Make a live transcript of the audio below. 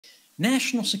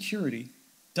National security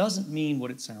doesn't mean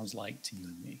what it sounds like to you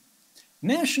and me.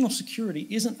 National security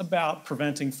isn't about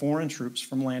preventing foreign troops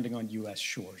from landing on US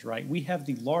shores, right? We have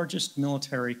the largest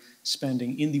military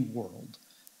spending in the world.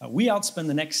 We outspend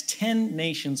the next 10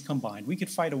 nations combined. We could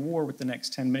fight a war with the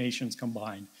next 10 nations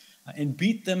combined and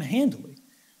beat them handily.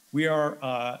 We are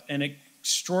an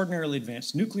extraordinarily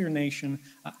advanced nuclear nation.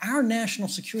 Our national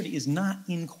security is not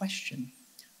in question,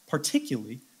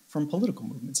 particularly from political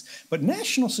movements. But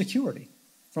national security,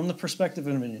 from the perspective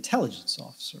of an intelligence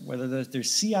officer, whether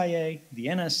there's CIA, the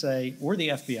NSA, or the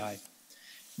FBI,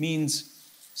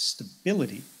 means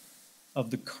stability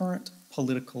of the current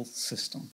political system.